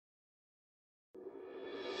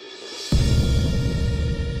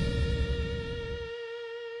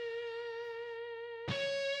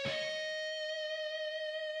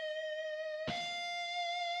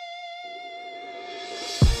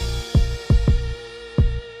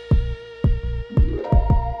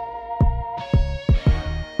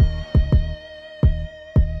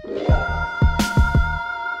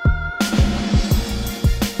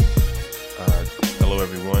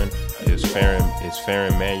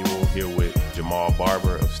Farron Manuel here with Jamal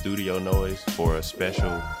Barber of Studio Noise for a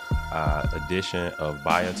special edition of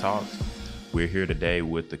Bio Talks. We're here today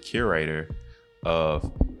with the curator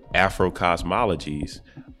of Afro Cosmologies,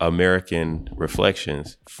 American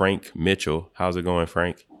Reflections, Frank Mitchell. How's it going,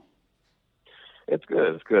 Frank? It's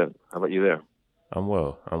good. It's good. How about you there? I'm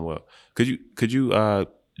well. Could you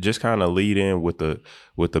just kind of lead in with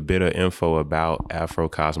a bit of info about Afro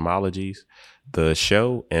Cosmologies, the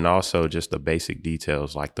show, and also just the basic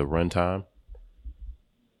details like the runtime?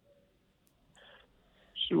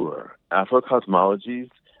 Sure. Afro Cosmologies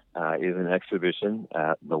is an exhibition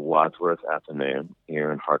at the Wadsworth Atheneum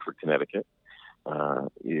here in Hartford, Connecticut.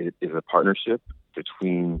 It is a partnership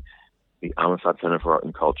between the Amistad Center for Art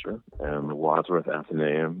and Culture and the Wadsworth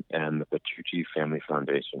Atheneum and the Petrucci Family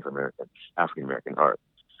Foundation for African American Art.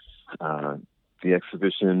 The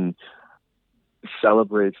exhibition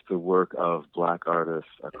celebrates the work of Black artists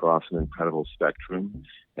across an incredible spectrum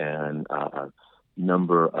and a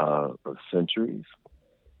number of centuries.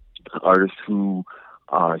 Artists who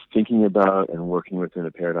are thinking about and working within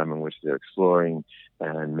a paradigm in which they're exploring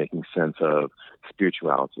and making sense of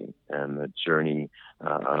spirituality and the journey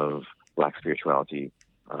of Black spirituality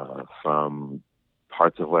from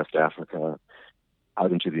parts of West Africa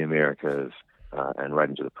out into the Americas and right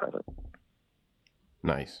into the present.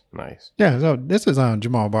 Nice. Yeah, so this is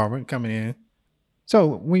Jamal Barber coming in. So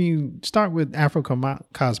when you start with Afro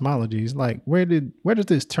Cosmologies, like where does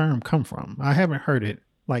this term come from? I haven't heard it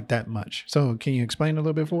like that much. So can you explain a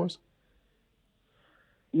little bit for us?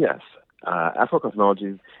 Yes. Afro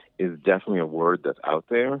Cosmologies is definitely a word that's out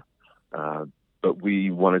there, but we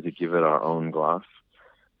wanted to give it our own gloss.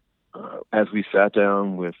 As we sat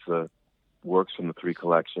down with the works from the three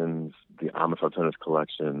collections, the Amistad Center's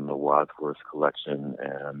collection, the Wadsworth collection,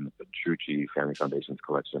 and the Petrucci Family Foundation's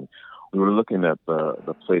collection, we were looking at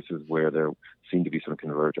the places where there seemed to be some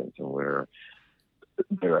convergence and where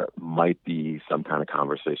there might be some kind of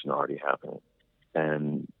conversation already happening.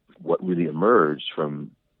 And what really emerged from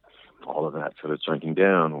all of that sort of chunking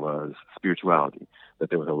down was spirituality, that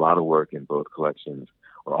there was a lot of work in both collections,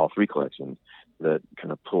 or all three collections, that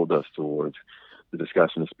kind of pulled us towards the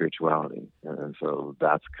discussion of spirituality. And so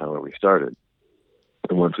that's kind of where we started.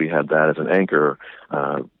 And once we had that as an anchor,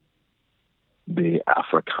 the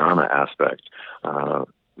Africana aspect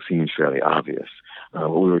seemed fairly obvious.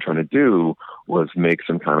 What we were trying to do was make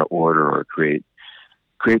some kind of order or create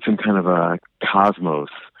some kind of a cosmos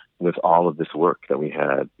with all of this work that we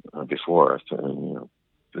had before us. And,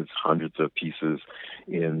 there's hundreds of pieces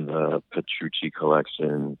in the Petrucci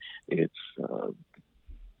collection. It's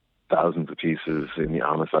thousands of pieces in the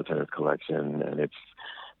Amistad Center's collection, and it's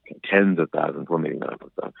tens of thousands, well, maybe not,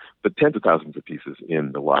 but tens of thousands of pieces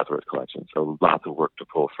in the Wadsworth collection. So lots of work to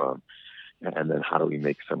pull from. And then how do we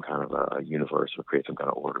make some kind of a universe or create some kind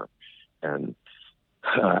of order? And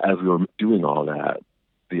as we were doing all that,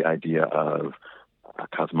 the idea of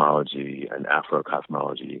cosmology and Afro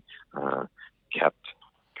cosmology kept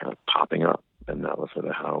kind of popping up. And that was sort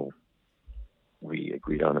of how we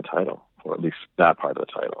agreed on the title, or at least that part of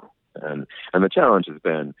the title. And the challenge has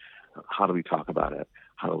been, how do we talk about it?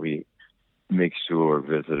 How do we make sure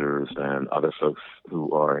visitors and other folks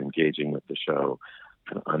who are engaging with the show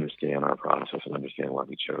kind of understand our process and understand why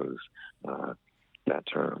we chose that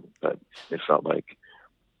term? But it felt like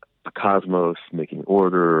a cosmos making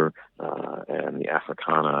order and the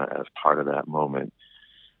Africana as part of that moment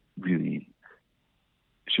really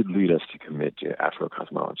should lead us to commit to Afro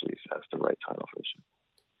Cosmologies as the right title for the show.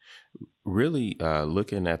 Really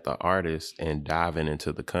looking at the artist and diving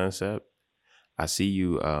into the concept, I see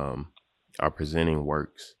you are presenting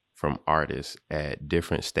works from artists at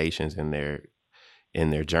different stations in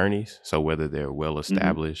their journeys. So whether they're well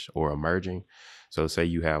established or emerging. So say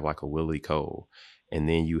you have like a Willie Cole, and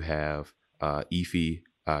then you have Ife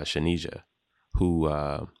Shanija, who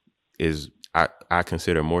is I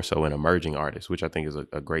consider more so an emerging artist, which I think is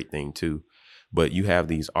a great thing too. But you have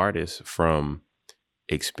these artists from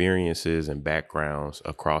experiences and backgrounds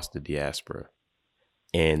across the diaspora,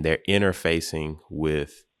 and they're interfacing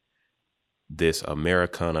with this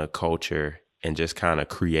Americana culture and just kind of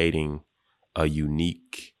creating a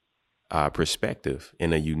unique perspective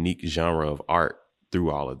in a unique genre of art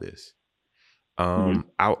through all of this.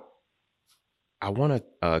 I want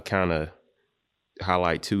to kind of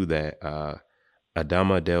highlight too that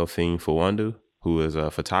Adama Delphine Fuandu, who is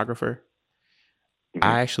a photographer,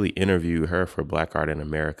 I actually interviewed her for Black Art in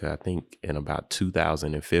America, I think in about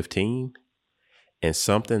 2015. And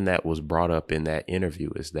something that was brought up in that interview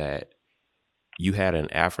is that you had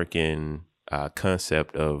an African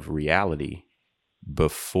concept of reality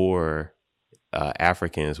before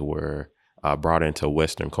Africans were brought into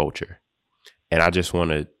Western culture. And I just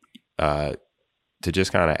wanted to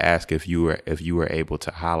just kind of ask if you were able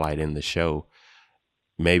to highlight in the show,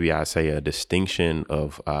 maybe I'd say a distinction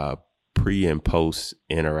of pre and post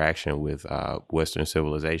interaction with Western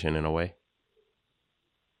civilization in a way.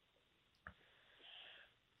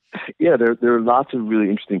 Yeah, there are lots of really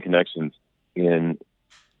interesting connections in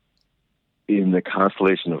the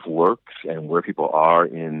constellation of works and where people are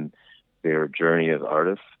in their journey as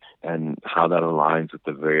artists, and how that aligns with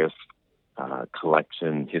the various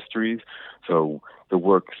collection histories. So the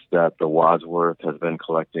works that the Wadsworth has been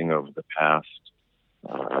collecting over the past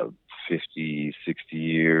 50, 60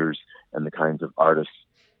 years, and the kinds of artists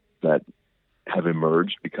that have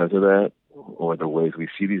emerged because of that, or the ways we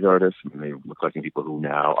see these artists. I mean, we're collecting people who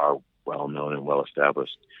now are well known and well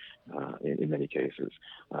established in many cases.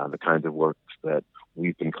 The kinds of works that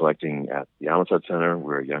we've been collecting at the Amistad Center,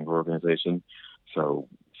 we're a younger organization, so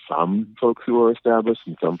some folks who are established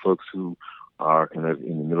and some folks who are kind of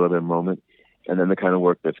in the middle of their moment, and then the kind of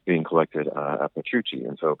work that's being collected at Petrucci.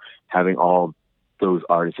 And so having all those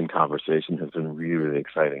artists in conversation has been really, really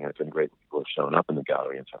exciting. And it's been great. People have shown up in the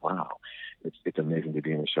gallery and said, wow, it's amazing to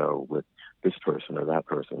be in a show with this person or that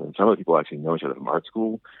person. And some of the people actually know each other from art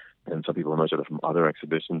school, and some people know each other from other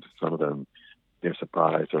exhibitions. Some of them, they're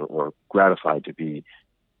surprised or gratified to be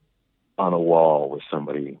on a wall with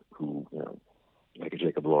somebody who, like a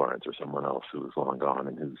Jacob Lawrence or someone else who's long gone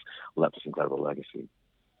and who's left this incredible legacy.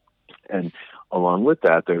 And along with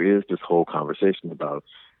that, there is this whole conversation about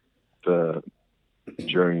the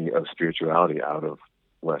journey of spirituality out of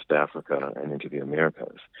West Africa and into the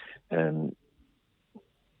Americas. And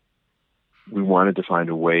we wanted to find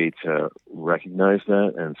a way to recognize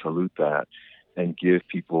that and salute that and give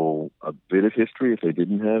people a bit of history if they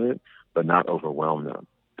didn't have it, but not overwhelm them.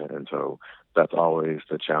 And so that's always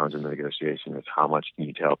the challenge in the negotiation, is how much can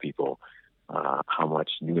you tell people, how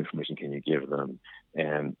much new information can you give them,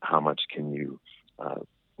 and how much can you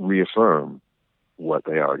reaffirm what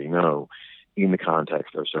they already know in the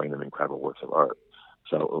context of showing them incredible works of art.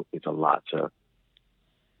 So it's a lot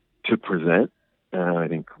to present, and I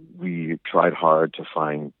think we tried hard to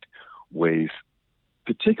find ways,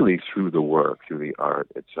 particularly through the work, through the art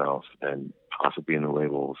itself, and possibly in the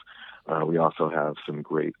labels. We also have some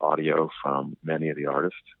great audio from many of the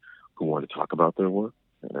artists who want to talk about their work,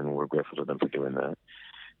 and we're grateful to them for doing that.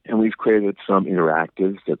 And we've created some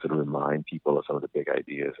interactives that sort of remind people of some of the big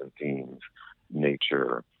ideas and themes: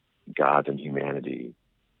 nature, God and humanity,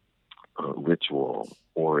 ritual,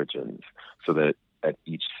 origins, so that at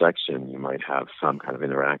each section you might have some kind of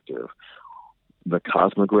interactive. The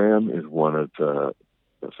cosmogram is one of the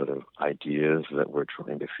sort of ideas that we're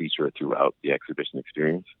trying to feature throughout the exhibition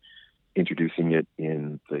experience, introducing it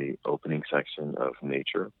in the opening section of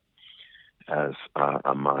nature as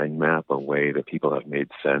a mind map, a way that people have made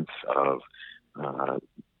sense of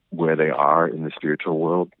where they are in the spiritual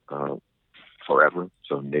world forever.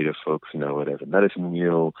 So native folks know it as a medicine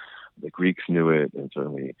wheel, the Greeks knew it, and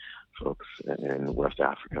certainly folks in West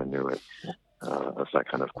Africa knew it as that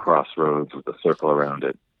kind of crossroads with a circle around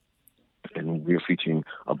it. And we're featuring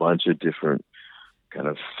a bunch of different kind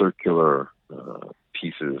of circular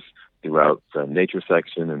pieces throughout the nature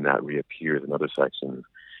section, and that reappears in other sections.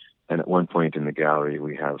 And at one point in the gallery,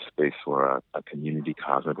 we have space for a community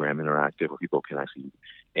cosmogram interactive where people can actually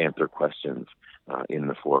answer questions in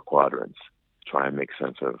the 4 quadrants, try and make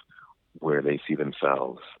sense of where they see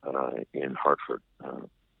themselves in Hartford,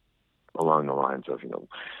 along the lines of,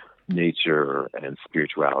 nature and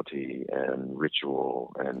spirituality and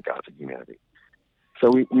ritual and gods and humanity.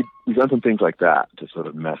 So we've done some things like that to sort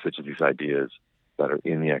of message these ideas that are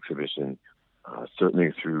in the exhibition,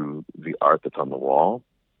 certainly through the art that's on the wall,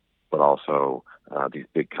 but also these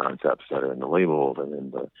big concepts that are in the labels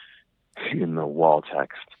and in the wall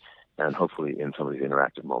text, and hopefully in some of these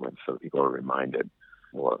interactive moments, so that people are reminded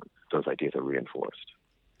or those ideas are reinforced.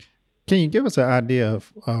 Can you give us an idea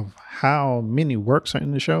of how many works are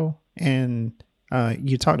in the show? And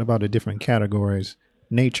you talked about the different categories: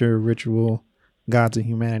 nature, ritual, gods and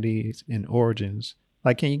humanities, and origins.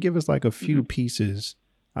 Like, can you give us like a few pieces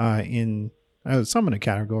in some of the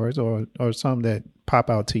categories, or some that pop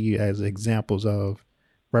out to you as examples of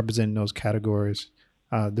representing those categories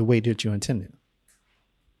the way that you intended?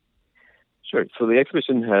 Sure. So the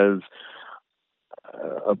exhibition has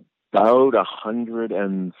about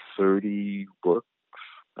 130 books.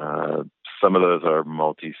 Some of those are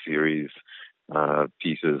multi-series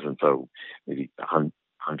pieces, and so maybe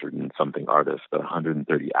 100 and something artists, but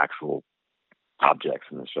 130 actual objects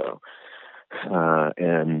in the show.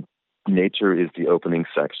 And nature is the opening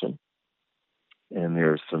section, and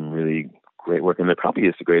there's some really great work, and there probably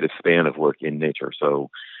is the greatest span of work in nature. So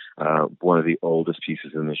one of the oldest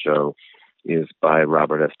pieces in the show is by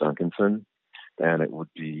Robert S. Duncanson, and it would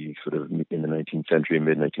be sort of in the 19th century,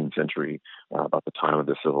 mid-19th century, about the time of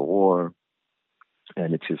the Civil War,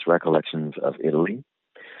 and it's his recollections of Italy.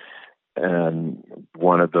 And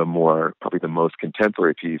one of the probably the most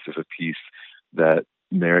contemporary piece is a piece that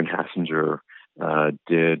Marion Hassinger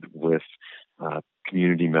did with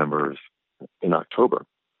community members in October.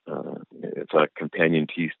 It's a companion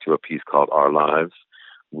piece to a piece called Our Lives,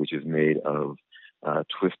 which is made of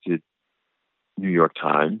twisted New York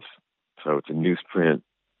Times. So it's a newsprint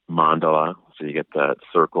mandala. So you get that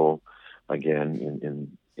circle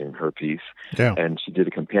again in her piece. Yeah. And she did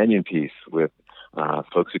a companion piece with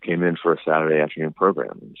folks who came in for a Saturday afternoon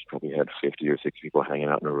program. And she probably had 50 or 60 people hanging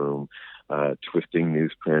out in a room, twisting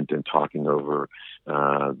newsprint and talking over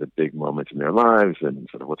the big moments in their lives and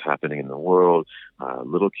sort of what's happening in the world.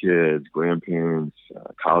 Little kids, grandparents,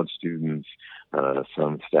 college students,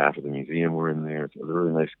 some staff at the museum were in there. So it was a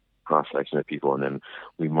really nice cross-section of people. And then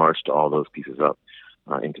we marched all those pieces up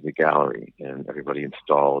into the gallery, and everybody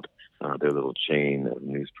installed their little chain of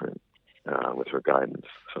newsprint with her guidance.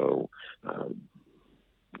 So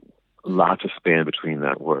lots of span between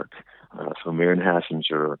that work. So Marion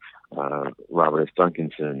Hassinger, Robert S.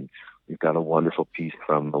 Duncanson, we've got a wonderful piece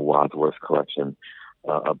from the Wadsworth collection,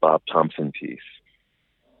 a Bob Thompson piece,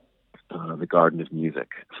 The Garden of Music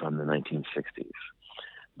from the 1960s.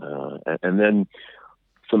 And then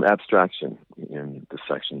some abstraction in the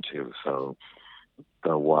section too. So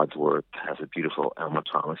the Wadsworth has a beautiful Elma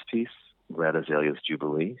Thomas piece, Red Azalea's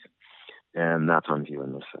Jubilee, and that's on view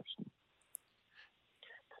in this section.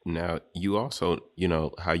 Now, you also, you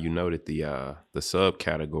know, how you noted the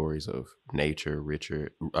subcategories of nature,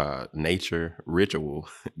 ritual,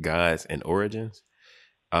 gods, and origins.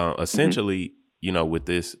 Essentially, you know, with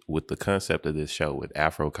the concept of this show with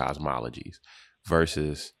Afro cosmologies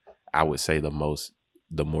versus, I would say, the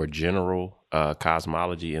more general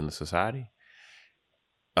cosmology in the society.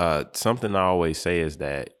 Something I always say is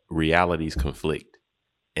that realities conflict,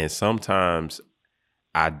 and sometimes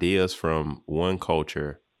ideas from one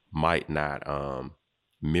culture might not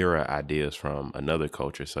mirror ideas from another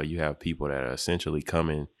culture. So you have people that are essentially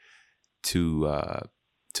coming to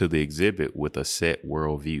the exhibit with a set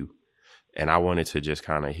worldview. And I wanted to just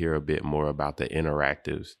kind of hear a bit more about the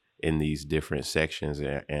interactives in these different sections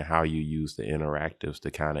and how you use the interactives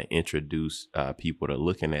to kind of introduce people to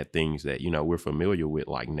looking at things that, you know, we're familiar with,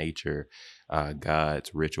 like nature,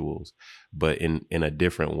 gods, rituals, but in a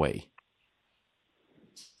different way.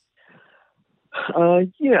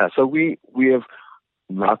 So we have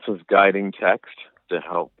lots of guiding text to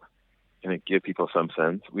help kind of give people some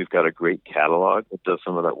sense. We've got a great catalog that does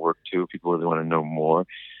some of that work too. People really want to know more.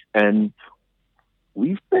 And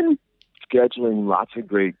we've been scheduling lots of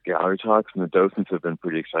great gallery talks, and the docents have been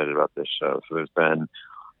pretty excited about this show. So there's been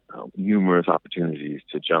numerous opportunities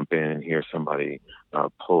to jump in and hear somebody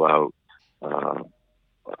pull out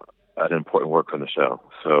an important work from the show.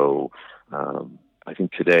 So I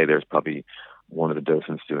think today there's probably one of the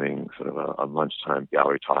docents doing sort of a lunchtime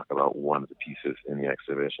gallery talk about one of the pieces in the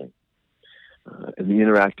exhibition. And the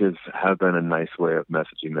interactives have been a nice way of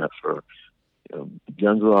messaging that for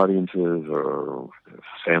younger audiences or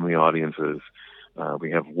family audiences.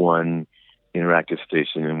 We have one interactive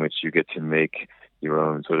station in which you get to make your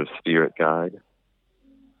own sort of spirit guide,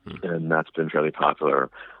 and that's been fairly popular.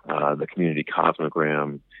 The community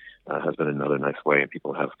cosmogram has been another nice way, and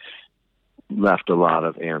people have left a lot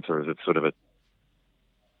of answers. It's sort of a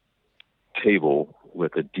table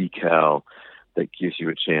with a decal that gives you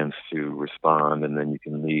a chance to respond, and then you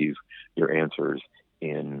can leave your answers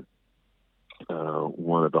in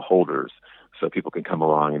one of the holders, so people can come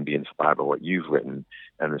along and be inspired by what you've written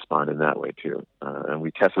and respond in that way too. And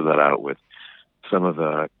we tested that out with some of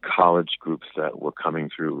the college groups that were coming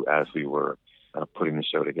through as we were putting the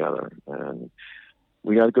show together, and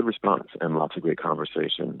we got a good response and lots of great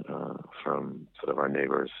conversation from sort of our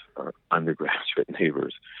neighbors, our undergraduate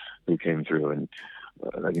neighbors who came through. And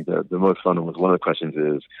I think the most fun one of the questions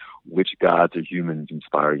is, which gods or humans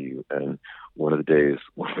inspire you? And one of the days,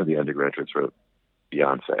 one of the undergraduates wrote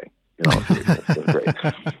Beyonce. That's great.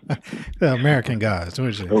 The American gods,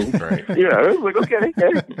 which is right. Yeah, I was like, okay,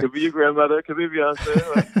 it could be your grandmother, it could be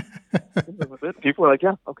Beyonce. Like, people were like,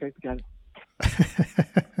 yeah, okay, we got it.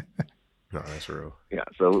 No, that's real. Yeah,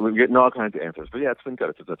 so we're getting all kinds of answers. But yeah, it's been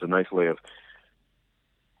good. It's a nice way of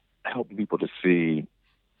helping people to see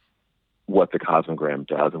what the cosmogram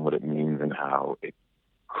does and what it means and how it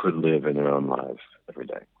could live in their own lives every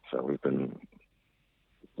day. So it's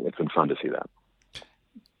been fun to see that.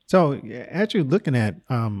 So as you're looking at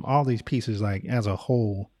all these pieces, like as a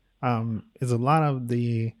whole, is a lot of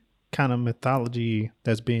the kind of mythology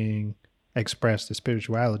that's being expressed, the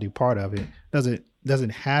spirituality part of it, does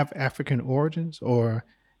it have African origins, or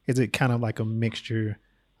is it kind of like a mixture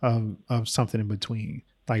of something in between,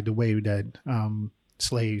 like the way that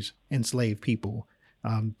enslaved people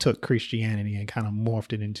took Christianity and kind of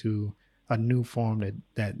morphed it into a new form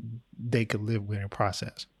that they could live with and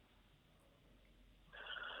process?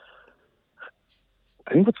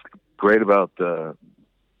 I think what's great about the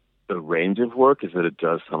range of work is that it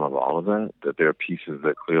does some of all of that. That there are pieces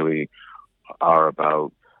that clearly are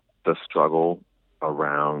about the struggle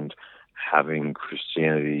around having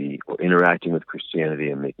Christianity or interacting with Christianity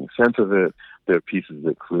and making sense of it. There are pieces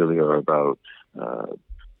that clearly are about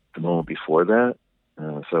the moment before that.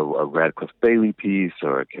 So a Radcliffe Bailey piece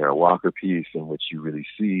or a Kara Walker piece in which you really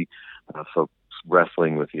see folks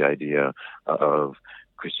wrestling with the idea of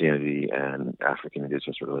Christianity and African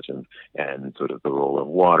indigenous religions and sort of the role of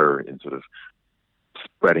water in sort of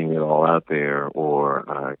spreading it all out there,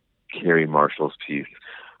 or Carrie Marshall's piece,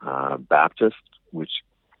 Baptist, which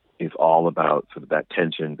is all about sort of that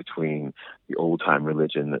tension between the old-time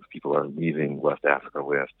religion that people are leaving West Africa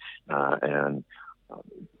with and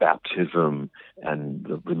baptism and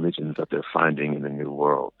the religions that they're finding in the New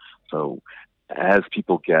World. So as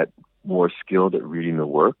people get more skilled at reading the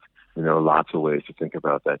work, there are lots of ways to think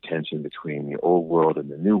about that tension between the old world and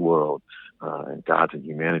the new world, and gods and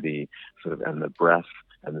humanity, sort of, and the breadth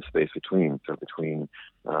and the space between. So between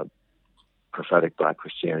prophetic Black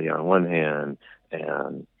Christianity on one hand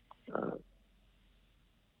and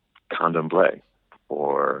candomblé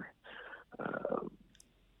or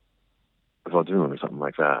Vodun or something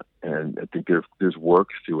like that. And I think there's work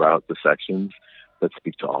throughout the sections that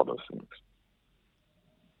speak to all those things.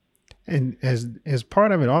 And as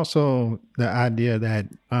part of it, also the idea that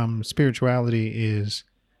spirituality is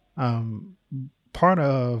part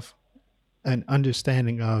of an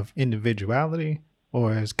understanding of individuality,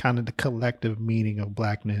 or as kind of the collective meaning of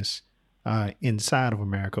Blackness inside of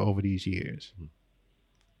America over these years.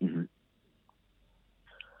 Mm-hmm.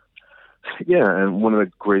 Yeah, and one of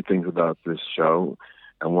the great things about this show,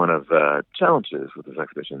 and one of the challenges with this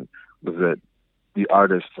exhibition, was that the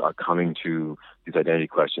artists are coming to these identity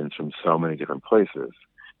questions from so many different places.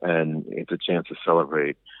 And it's a chance to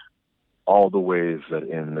celebrate all the ways that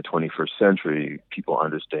in the 21st century, people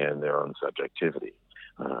understand their own subjectivity.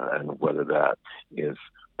 And whether that is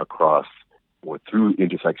across or through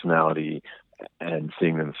intersectionality and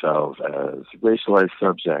seeing themselves as racialized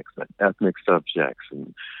subjects and ethnic subjects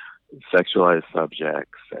and sexualized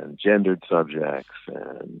subjects and gendered subjects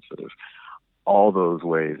and sort of all those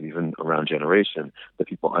ways, even around generation, that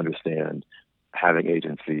people understand having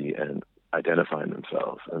agency and identifying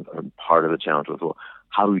themselves. And part of the challenge was, well,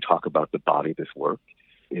 how do we talk about the body of this work?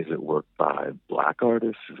 Is it work by Black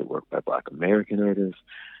artists? Is it work by Black American artists?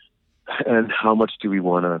 And how much do we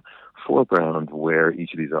want to foreground where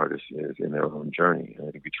each of these artists is in their own journey? And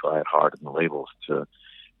I think we try it hard in the labels to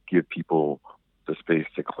give people the space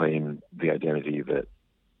to claim the identity that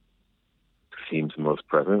seems most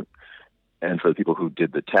present. And for the people who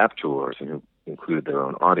did the tap tours and who included their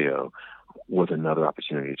own audio, was another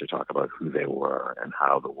opportunity to talk about who they were and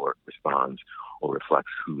how the work responds or reflects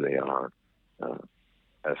who they are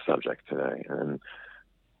as subjects today. And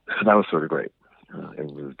that was sort of great.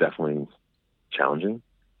 It was definitely challenging,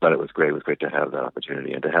 but it was great. It was great to have that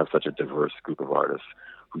opportunity and to have such a diverse group of artists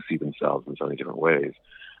who see themselves in so many different ways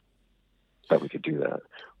that we could do that.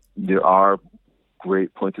 There are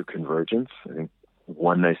great points of convergence. I think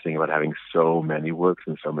one nice thing about having so many works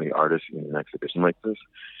and so many artists in an exhibition like this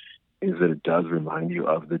is that it does remind you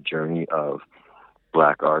of the journey of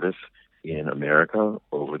Black artists in America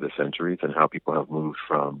over the centuries and how people have moved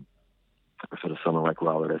from sort of someone like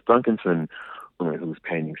Robert S. Duncanson, who's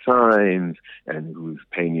painting signs and who's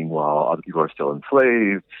painting while other people are still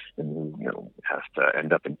enslaved and who has to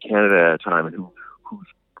end up in Canada at a time, and whose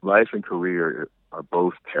life and career are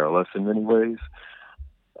both perilous in many ways.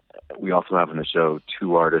 We also have in the show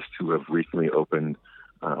two artists who have recently opened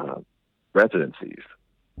residencies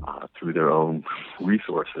through their own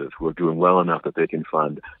resources, who are doing well enough that they can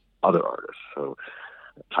fund other artists. So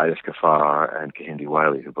Titus Kaffar and Kehinde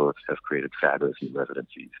Wiley, who both have created fabulous new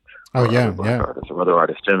residencies for other Black artists or other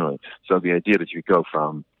artists generally. So the idea that you go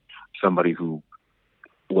from somebody who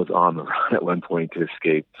was on the run at one point to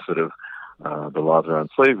escape sort of the laws around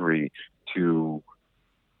slavery to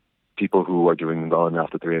people who are doing well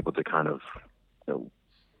enough that they're able to kind of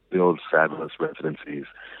build fabulous residencies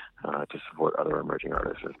to support other emerging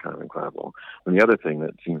artists is kind of incredible. And the other thing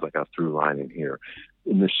that seems like a through line in here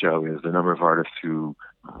in this show is the number of artists who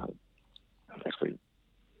uh, actually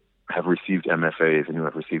have received MFAs and who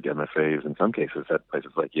have received MFAs in some cases at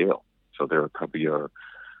places like Yale. So there probably are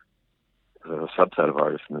a subset of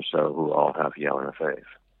artists in the show who all have Yale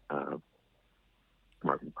MFAs.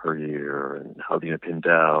 Martin Puryear and Haldina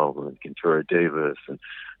Pindell and Kentura Davis and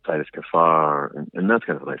Titus Kaphar, and that's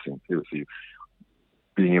kind of a nice thing too. So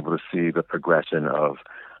being able to see the progression of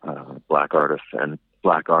black artists and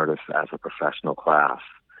black artists as a professional class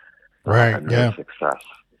Right. and their success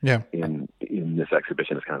Yeah. in this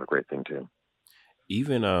exhibition is kind of a great thing too.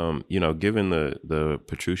 Even given the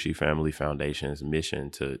Petrucci Family Foundation's mission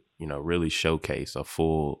to really showcase a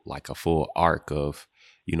full arc of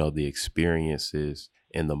the experiences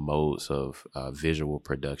and the modes of visual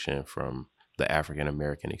production from the African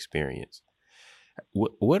American experience.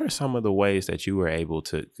 What are some of the ways that you were able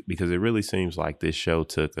to, because it really seems like this show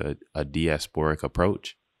took a diasporic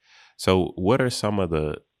approach. So what are some of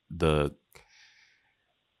the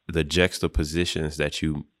juxtapositions that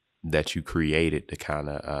you created to kind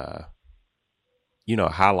of,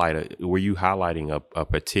 highlight? Were you highlighting a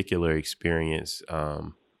particular experience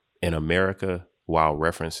in America while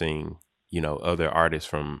referencing, other artists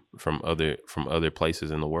from other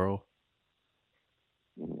places in the world?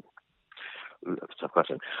 That's a tough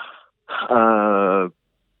question.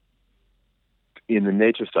 In the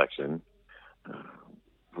nature section,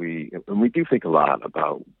 we do think a lot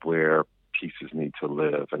about where pieces need to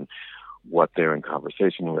live and what they're in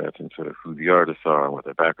conversation with and sort of who the artists are and what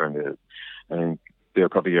their background is. And there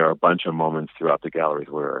probably are a bunch of moments throughout the galleries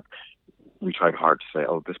where we tried hard to say,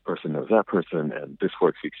 oh, this person knows that person and this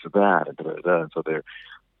work speaks to that and da-da-da. And so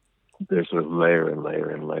there's sort of layer and layer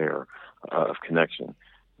and layer of connection.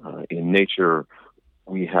 In nature,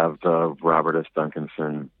 we have the Robert S.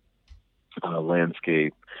 Duncanson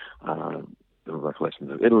landscape, the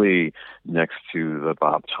Recollections of Italy, next to the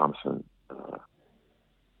Bob Thompson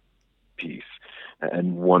piece.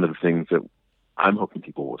 And one of the things that I'm hoping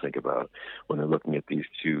people will think about when they're looking at these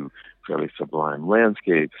two fairly sublime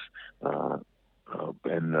landscapes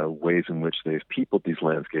and the ways in which they've peopled these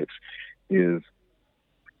landscapes is,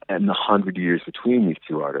 and the 100 years between these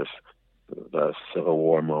two artists, the Civil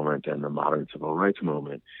War moment and the modern civil rights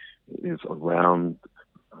moment, is around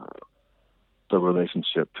the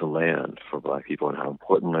relationship to land for Black people and how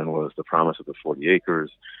important land was, the promise of the 40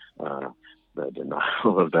 acres, the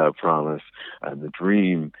denial of that promise, and the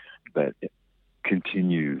dream that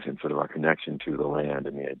continues in sort of our connection to the land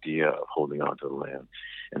and the idea of holding on to the land,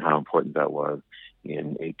 and how important that was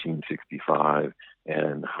in 1865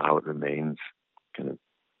 and how it remains kind of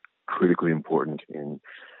critically important in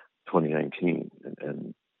 2019,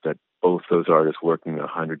 and that both those artists working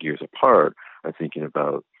 100 years apart are thinking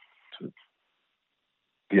about sort of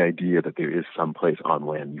the idea that there is some place on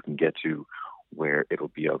land you can get to where it'll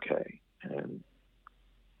be okay, and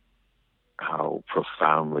how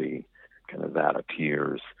profoundly kind of that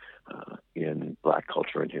appears in Black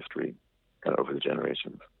culture and history kind of over the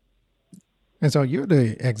generations. And so you're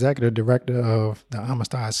the executive director of the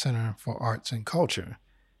Amistad Center for Arts and Culture.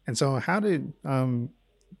 And so how did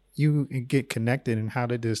you get connected, and how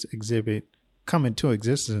did this exhibit come into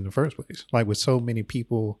existence in the first place? Like with so many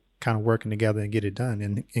people kind of working together and get it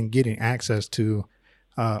done, and getting access to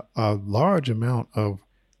a large amount of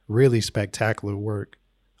really spectacular work,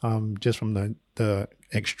 just from the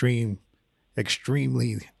extremely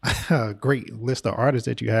great list of artists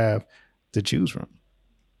that you have to choose from.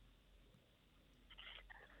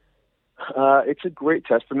 It's a great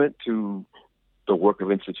testament to the work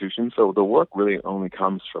of institutions. So the work really only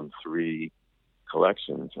comes from 3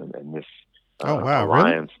 collections, and this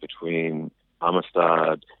alliance between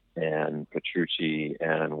Amistad and Petrucci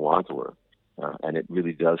and Wadsworth. And it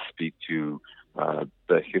really does speak to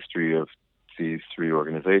the history of these 3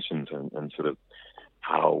 organizations and sort of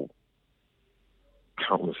how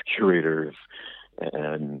countless curators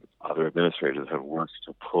and other administrators have worked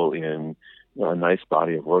to pull in a nice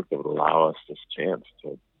body of work that would allow us this chance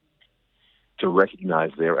to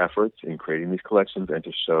recognize their efforts in creating these collections and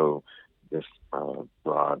to show this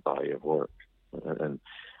broad body of work. And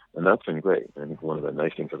that's been great. I think one of the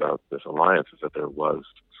nice things about this alliance is that there was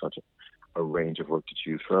such a range of work to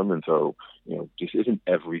choose from. And so, this isn't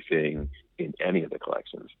everything in any of the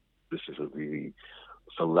collections. This is a really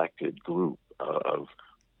selected group of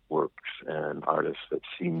works and artists that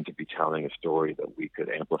seem to be telling a story that we could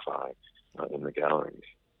amplify in the galleries.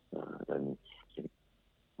 And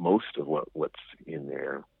most of what's in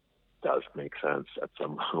there does make sense at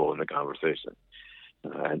some level in the conversation.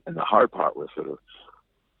 And the hard part was sort of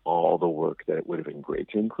all the work that would have been great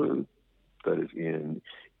to include that is in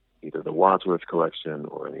either the Wadsworth collection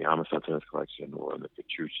or in the Amistad Center's collection or in the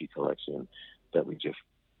Petrucci collection that we just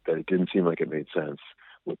that it didn't seem like it made sense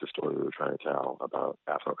with the story we were trying to tell about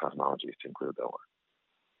Afro-cosmologies to include that one.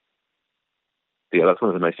 Yeah, that's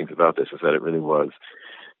one of the nice things about this is that it really was,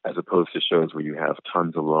 as opposed to shows where you have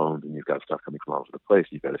tons of loans and you've got stuff coming from all over the place,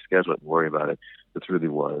 you've got to schedule it and worry about it. This really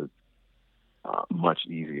was much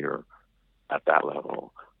easier at that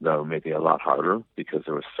level, though maybe a lot harder because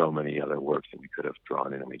there were so many other works that we could have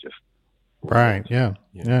drawn in and we just Right. Yeah.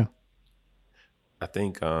 Yeah. Yeah. I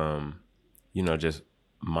think just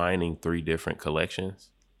mining three different collections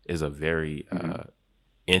is a very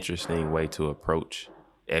interesting way to approach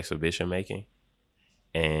exhibition making.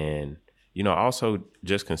 And also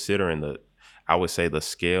just considering I would say the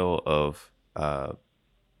scale of the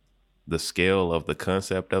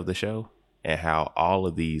concept of the show and how all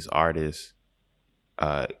of these artists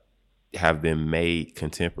have been made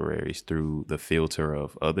contemporaries through the filter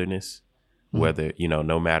of otherness, whether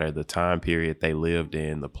no matter the time period they lived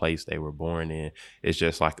in, the place they were born in. It's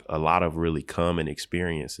just like a lot of really common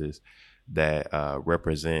experiences that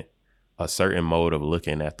represent a certain mode of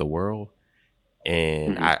looking at the world.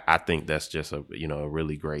 And I think that's just a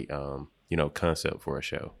really great concept for a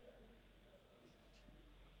show.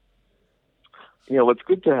 It's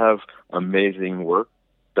good to have amazing work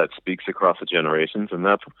that speaks across the generations, and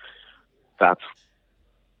that's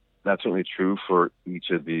certainly true for each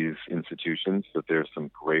of these institutions. That there's some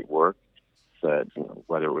great work that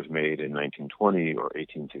whether it was made in 1920 or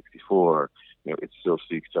 1864, it still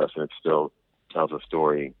speaks to us and it still tells a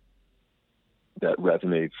story that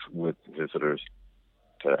resonates with visitors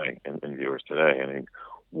today and viewers today. I think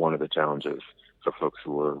one of the challenges for folks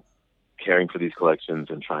who are caring for these collections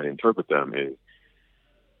and trying to interpret them is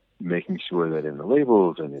making sure that in the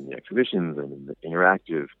labels and in the exhibitions and in the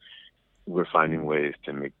interactive, we're finding ways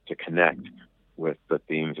to connect with the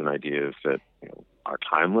themes and ideas that are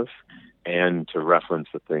timeless, and to reference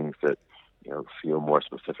the things that feel more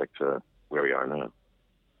specific to where we are now.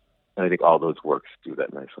 And I think all those works do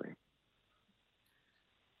that nicely.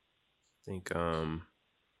 I think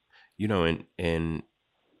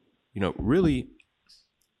really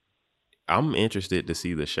I'm interested to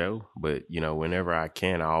see the show, but whenever I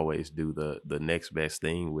can, I always do the next best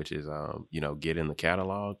thing, which is get in the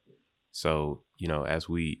catalog. So as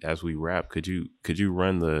we wrap, could you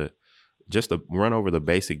run run over the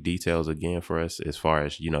basic details again for us as far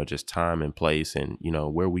as just time and place and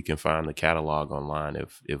where we can find the catalog online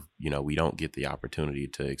if we don't get the opportunity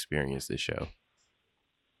to experience this show.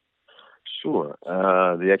 Sure.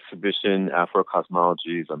 The exhibition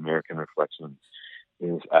Afro-Cosmologies American Reflections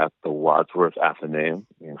is at the Wadsworth Atheneum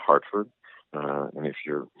in Hartford. And if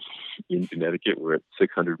you're in Connecticut, we're at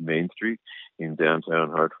 600 Main Street in downtown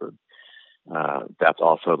Hartford. That's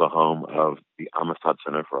also the home of the Amistad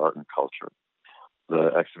Center for Art and Culture.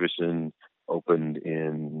 The exhibition opened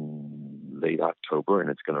in late October, and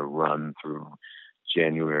it's going to run through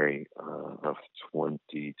January of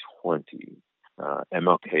 2020,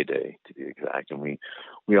 MLK Day to be exact. And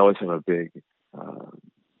we always have a big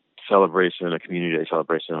celebration, a community day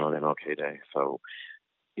celebration on MLK Day. So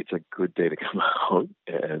it's a good day to come out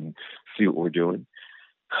and see what we're doing.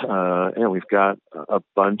 And we've got a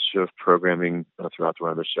bunch of programming throughout the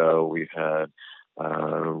run of the show. We've had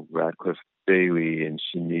Radcliffe Bailey and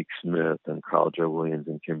Shanique Smith and Carl Joe Williams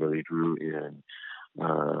and Kimberly Drew in.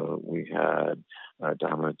 We had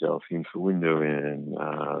Dama Delphine Fuindo in.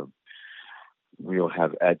 We'll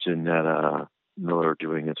have Ed Janetta Miller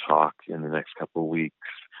doing a talk in the next couple of weeks.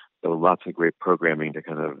 So lots of great programming to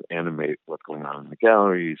kind of animate what's going on in the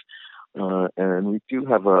galleries. And we do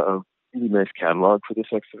have a really nice catalog for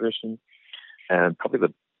this exhibition. And probably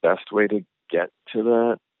the best way to get to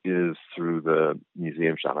that is through the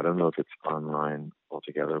museum shop. I don't know if it's online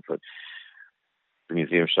altogether, but the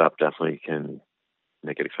museum shop definitely can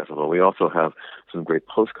make it accessible. We also have some great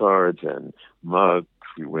postcards and mugs.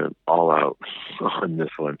 We went all out on this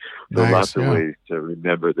one. So lots of ways to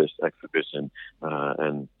remember this exhibition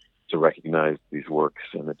and to recognize these works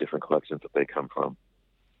and the different collections that they come from.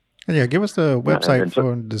 Yeah, give us the website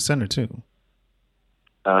for the center too.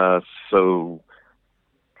 So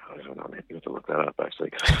I don't know. Maybe I have to look that up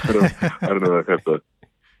actually. I don't know if I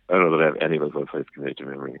don't know that I have any of those websites committed to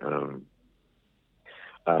memory.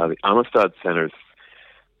 The Amistad Center's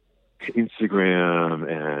Instagram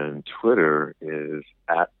and Twitter is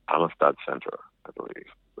at Amistad Center, I believe.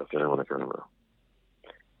 That's the only one I can remember.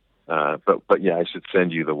 But yeah, I should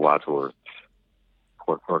send you the Wadsworth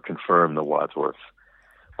or confirm the Wadsworth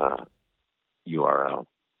URL,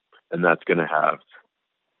 and that's going to have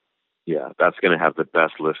the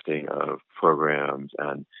best listing of programs,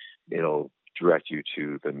 and it'll direct you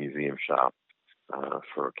to the museum shop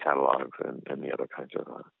for catalogs and the other kinds of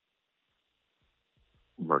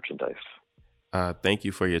merchandise. Thank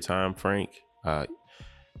you for your time, Frank.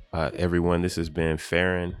 Everyone, this has been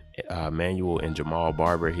Farron, Manuel, and Jamal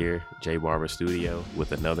Barber here, J Barber Studio,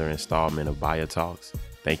 with another installment of Baya Talks.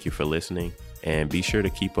 Thank you for listening, and be sure to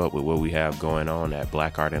keep up with what we have going on at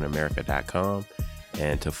blackartinamerica.com,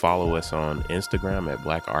 and to follow us on Instagram at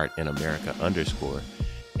blackartinamerica_,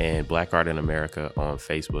 and Black Art in America on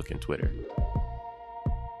Facebook and Twitter.